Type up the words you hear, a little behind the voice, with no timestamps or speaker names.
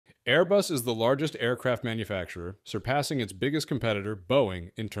Airbus is the largest aircraft manufacturer, surpassing its biggest competitor, Boeing,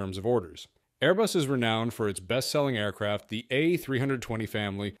 in terms of orders. Airbus is renowned for its best-selling aircraft, the A320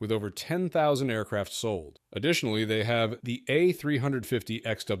 family, with over 10,000 aircraft sold. Additionally, they have the A350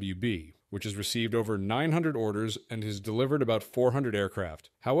 XWB, which has received over 900 orders and has delivered about 400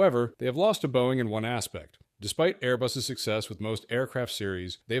 aircraft. However, they have lost to Boeing in one aspect. Despite Airbus's success with most aircraft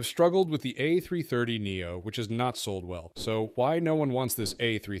series, they have struggled with the A330neo, which has not sold well. So why no one wants this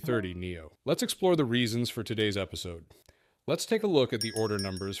A330neo? Let's explore the reasons for today's episode. Let's take a look at the order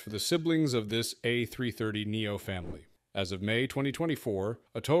numbers for the siblings of this A330neo family. As of May 2024,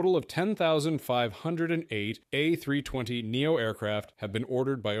 a total of 10,508 A320neo aircraft have been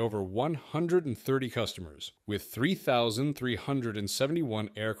ordered by over 130 customers, with 3,371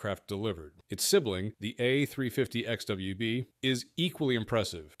 aircraft delivered. Its sibling, the A350 XWB, is equally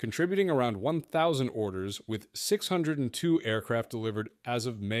impressive, contributing around 1,000 orders with 602 aircraft delivered as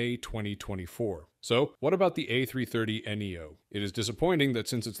of May 2024. So, what about the A330neo? It is disappointing that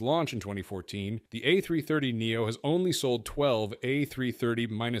since its launch in 2014, the A330neo has only sold 12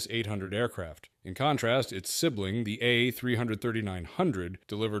 A330-800 aircraft. In contrast, its sibling, the A330-900,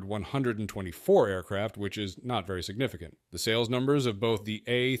 delivered 124 aircraft, which is not very significant. The sales numbers of both the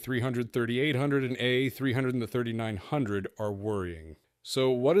A330-800 and A330-900 are worrying.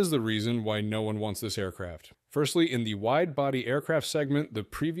 So, what is the reason why no one wants this aircraft? Firstly, in the wide-body aircraft segment, the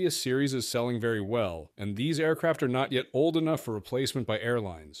previous series is selling very well, and these aircraft are not yet old enough for replacement by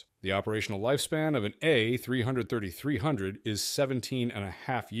airlines. The operational lifespan of an A330-300 is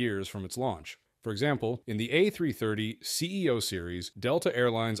 17.5 years from its launch. For example, in the A330 CEO series, Delta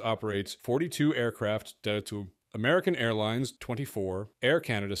Airlines operates 42 aircraft to American Airlines 24, Air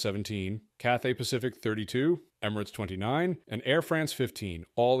Canada 17, Cathay Pacific 32, Emirates 29, and Air France 15,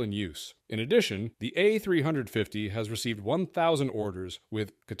 all in use. In addition, the A350 has received 1,000 orders,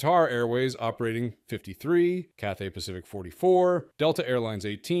 with Qatar Airways operating 53, Cathay Pacific 44, Delta Airlines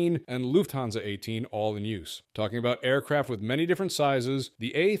 18, and Lufthansa 18, all in use. Talking about aircraft with many different sizes,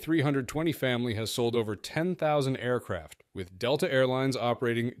 the A320 family has sold over 10,000 aircraft, with Delta Airlines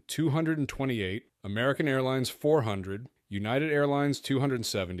operating 228, American Airlines 400, United Airlines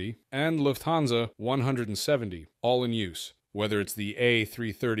 270, and Lufthansa 170, all in use. Whether it's the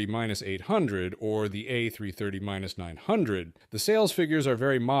A330-800 or the A330-900, the sales figures are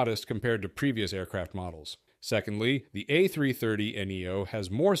very modest compared to previous aircraft models. Secondly, the A330neo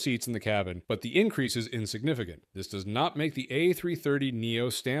has more seats in the cabin, but the increase is insignificant. This does not make the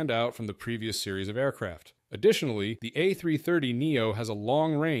A330neo stand out from the previous series of aircraft. Additionally, the A330neo has a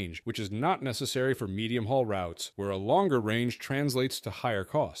long range, which is not necessary for medium-haul routes, where a longer range translates to higher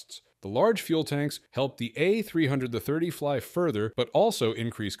costs. The large fuel tanks help the A330 fly further, but also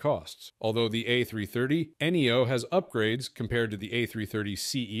increase costs. Although the A330neo has upgrades compared to the A330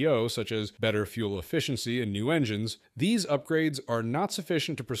 CEO, such as better fuel efficiency and new engines, these upgrades are not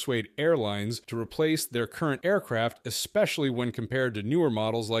sufficient to persuade airlines to replace their current aircraft, especially when compared to newer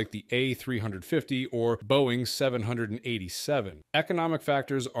models like the A350 or Boeing 787. Economic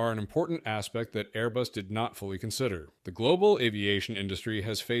factors are an important aspect that Airbus did not fully consider. The global aviation industry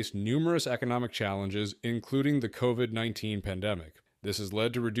has faced numerous economic challenges, including the COVID-19 pandemic. This has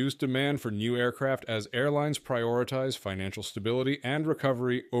led to reduced demand for new aircraft as airlines prioritize financial stability and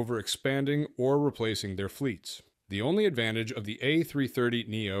recovery over expanding or replacing their fleets. The only advantage of the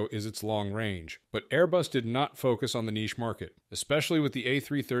A330neo is its long range, but Airbus did not focus on the niche market, especially with the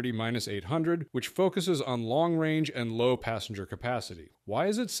A330-800, which focuses on long range and low passenger capacity. Why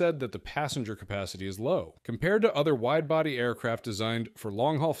is it said that the passenger capacity is low? Compared to other wide-body aircraft designed for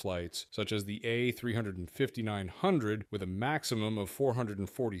long-haul flights, such as the A350-900 with a maximum of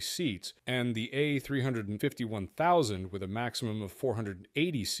 440 seats, and the A350-1000 with a maximum of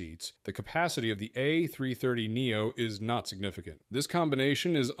 480 seats, the capacity of the A330neo is not significant. This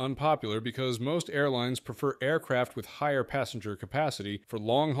combination is unpopular because most airlines prefer aircraft with higher passenger capacity for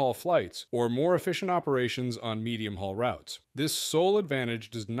long-haul flights or more efficient operations on medium-haul routes. This sole advantage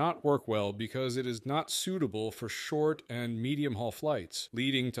does not work well because it is not suitable for short and medium-haul flights,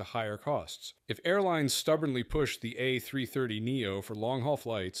 leading to higher costs. If airlines stubbornly push the A330neo for long-haul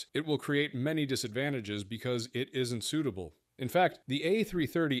flights, it will create many disadvantages because it isn't suitable. In fact, the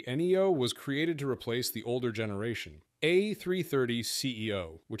A330neo was created to replace the older generation, A330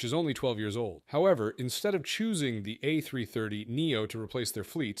 CEO, which is only 12 years old. However, instead of choosing the A330neo to replace their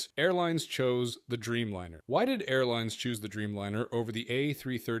fleets, airlines chose the Dreamliner. Why did airlines choose the Dreamliner over the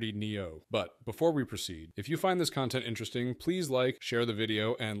A330neo? But before we proceed, if you find this content interesting, please like, share the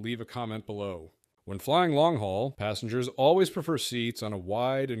video, and leave a comment below. When flying long haul, passengers always prefer seats on a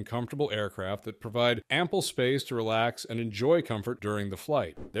wide and comfortable aircraft that provide ample space to relax and enjoy comfort during the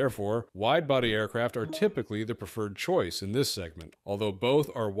flight. Therefore, wide-body aircraft are typically the preferred choice in this segment. Although both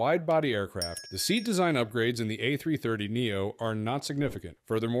are wide-body aircraft, the seat design upgrades in the A330neo are not significant.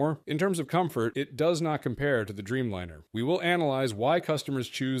 Furthermore, in terms of comfort, it does not compare to the Dreamliner. We will analyze why customers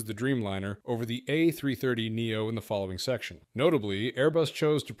choose the Dreamliner over the A330neo in the following section. Notably, Airbus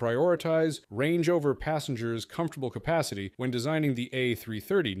chose to prioritize range over passengers' comfortable capacity when designing the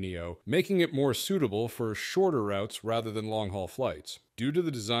A330neo, making it more suitable for shorter routes rather than long-haul flights. Due to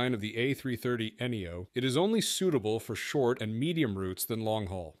the design of the A330neo, it is only suitable for short and medium routes than long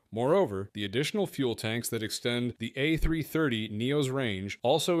haul. Moreover, the additional fuel tanks that extend the A330neo's range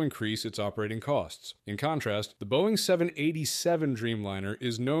also increase its operating costs. In contrast, the Boeing 787 Dreamliner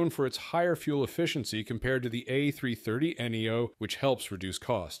is known for its higher fuel efficiency compared to the A330neo, which helps reduce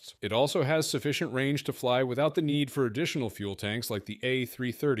costs. It also has sufficient range to fly without the need for additional fuel tanks like the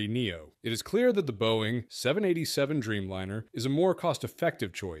A330neo. It is clear that the Boeing 787 Dreamliner is a more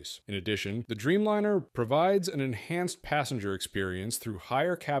cost-effective choice. In addition, the Dreamliner provides an enhanced passenger experience through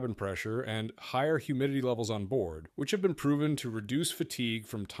higher cabin pressure and higher humidity levels on board, which have been proven to reduce fatigue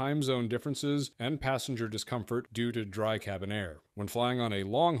from time zone differences and passenger discomfort due to dry cabin air. When flying on a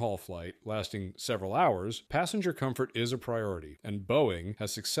long-haul flight lasting several hours, passenger comfort is a priority, and Boeing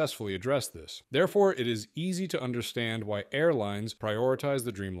has successfully addressed this. Therefore, it is easy to understand why airlines prioritize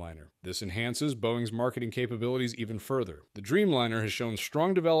the Dreamliner. This enhances Boeing's marketing capabilities even further. The Dreamliner has shown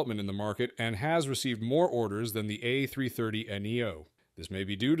strong development in the market and has received more orders than the A330neo. This may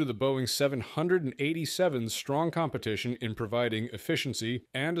be due to the Boeing 787's strong competition in providing efficiency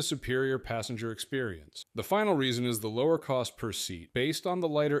and a superior passenger experience. The final reason is the lower cost per seat, based on the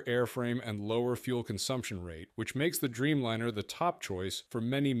lighter airframe and lower fuel consumption rate, which makes the Dreamliner the top choice for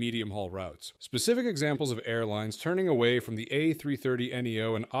many medium-haul routes. Specific examples of airlines turning away from the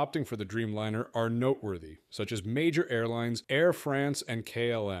A330neo and opting for the Dreamliner are noteworthy, such as major airlines Air France and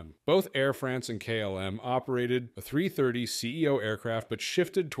KLM. Both Air France and KLM operated a 330 CEO aircraft but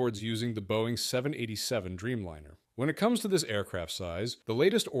shifted towards using the Boeing 787 Dreamliner. When it comes to this aircraft size, the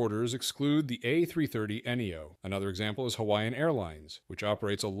latest orders exclude the A330neo. Another example is Hawaiian Airlines, which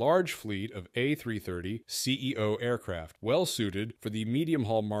operates a large fleet of A330 CEO aircraft, well suited for the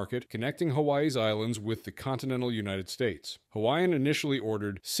medium-haul market connecting Hawaii's islands with the continental United States. Hawaiian initially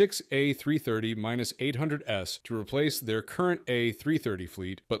ordered 6 A330-800S to replace their current A330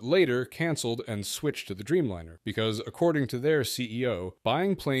 fleet, but later canceled and switched to the Dreamliner, because according to their CEO,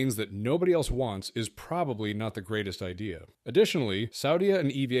 buying planes that nobody else wants is probably not the greatest idea. Additionally, Saudia and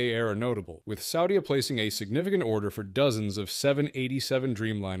AVIA Air are notable, with Saudia placing a significant order for dozens of 787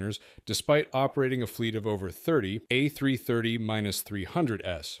 Dreamliners despite operating a fleet of over 30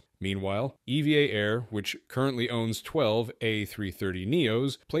 A330-300S. Meanwhile, AVIA Air, which currently owns 12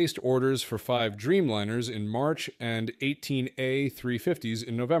 A330neos, placed orders for 5 Dreamliners in March and 18 A350s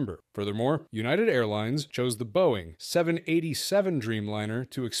in November. Furthermore, United Airlines chose the Boeing 787 Dreamliner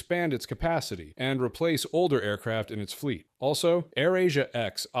to expand its capacity and replace older aircraft in its fleet. Also, AirAsia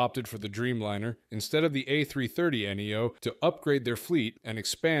X opted for the Dreamliner instead of the A330neo to upgrade their fleet and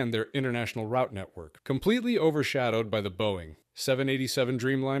expand their international route network. Completely overshadowed by the Boeing 787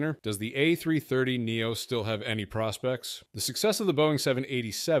 Dreamliner, does the A330neo still have any prospects? The success of the Boeing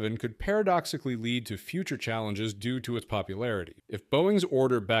 787 could paradoxically lead to future challenges due to its popularity. If Boeing's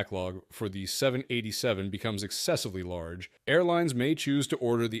order backlog for the 787 becomes excessively large, airlines may choose to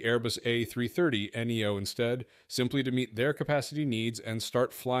order the Airbus A330neo instead, simply to meet their capacity needs and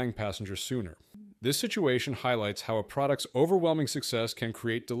start flying passengers sooner. This situation highlights how a product's overwhelming success can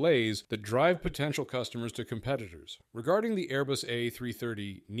create delays that drive potential customers to competitors. Regarding the Airbus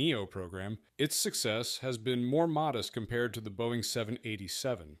A330neo program, its success has been more modest compared to the Boeing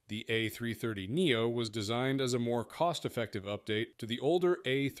 787. The A330neo was designed as a more cost-effective update to the older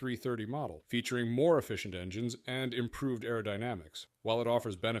A330 model, featuring more efficient engines and improved aerodynamics. While it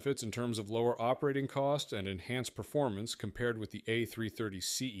offers benefits in terms of lower operating costs and enhanced performance compared with the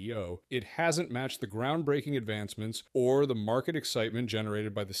A330ceo, it hasn't matched the groundbreaking advancements or the market excitement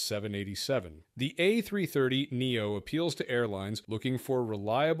generated by the 787. The A330neo appeals to airlines looking for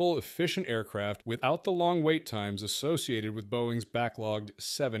reliable, efficient aircraft without the long wait times associated with Boeing's backlogged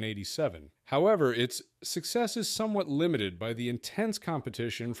 787. However, its success is somewhat limited by the intense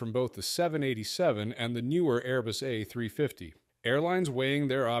competition from both the 787 and the newer Airbus A350. Airlines weighing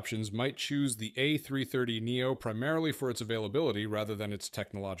their options might choose the A330neo primarily for its availability rather than its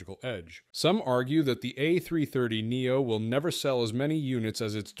technological edge. Some argue that the A330neo will never sell as many units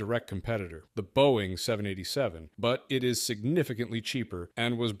as its direct competitor, the Boeing 787, but it is significantly cheaper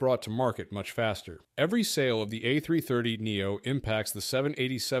and was brought to market much faster. Every sale of the A330neo impacts the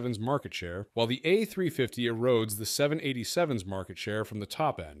 787's market share, while the A350 erodes the 787's market share from the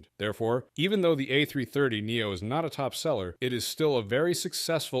top end. Therefore, even though the A330neo is not a top seller, it is still a very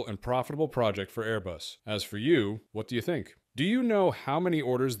successful and profitable project for Airbus. As for you, what do you think? Do you know how many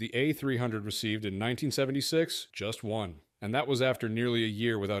orders the A300 received in 1976? Just one. And that was after nearly a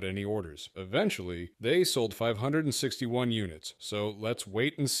year without any orders. Eventually, they sold 561 units, so let's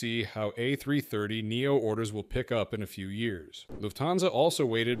wait and see how A330neo orders will pick up in a few years. Lufthansa also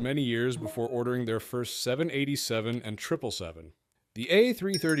waited many years before ordering their first 787 and 777. The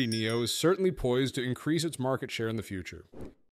A330neo is certainly poised to increase its market share in the future.